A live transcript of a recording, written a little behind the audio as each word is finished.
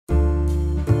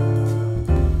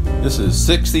This is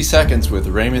 60 Seconds with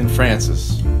Raymond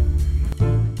Francis.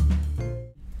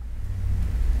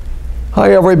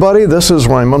 Hi everybody, this is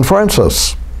Raymond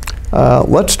Francis.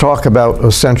 Let's talk about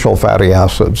essential fatty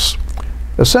acids.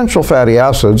 Essential fatty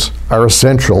acids are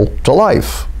essential to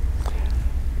life.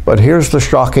 But here's the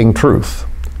shocking truth.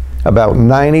 About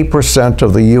 90%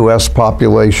 of the US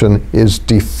population is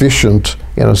deficient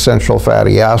in essential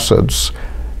fatty acids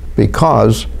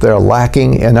because they're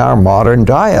lacking in our modern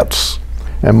diets,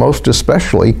 and most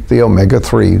especially the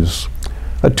omega-3s.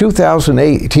 A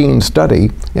 2018 study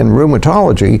in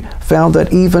rheumatology found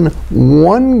that even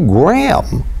 1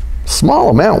 gram, small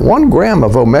amount, 1 gram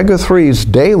of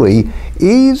omega-3s daily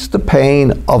eased the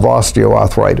pain of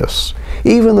osteoarthritis.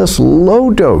 Even this low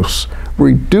dose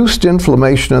reduced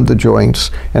inflammation in the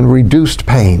joints and reduced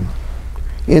pain.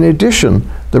 In addition,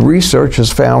 the research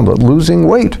has found that losing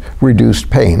weight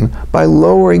reduced pain by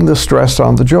lowering the stress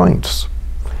on the joints.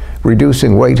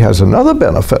 Reducing weight has another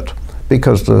benefit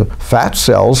because the fat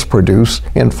cells produce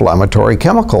inflammatory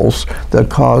chemicals that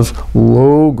cause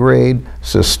low-grade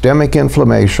systemic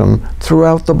inflammation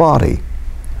throughout the body.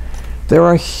 There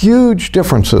are huge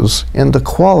differences in the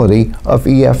quality of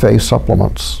EFA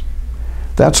supplements.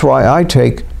 That's why I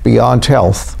take Beyond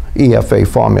Health EFA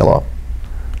formula.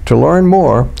 To learn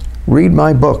more, read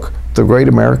my book, The Great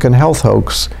American Health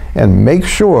Hoax, and make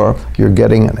sure you're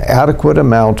getting an adequate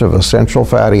amount of essential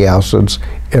fatty acids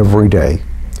every day.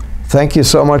 Thank you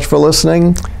so much for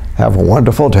listening. Have a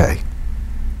wonderful day.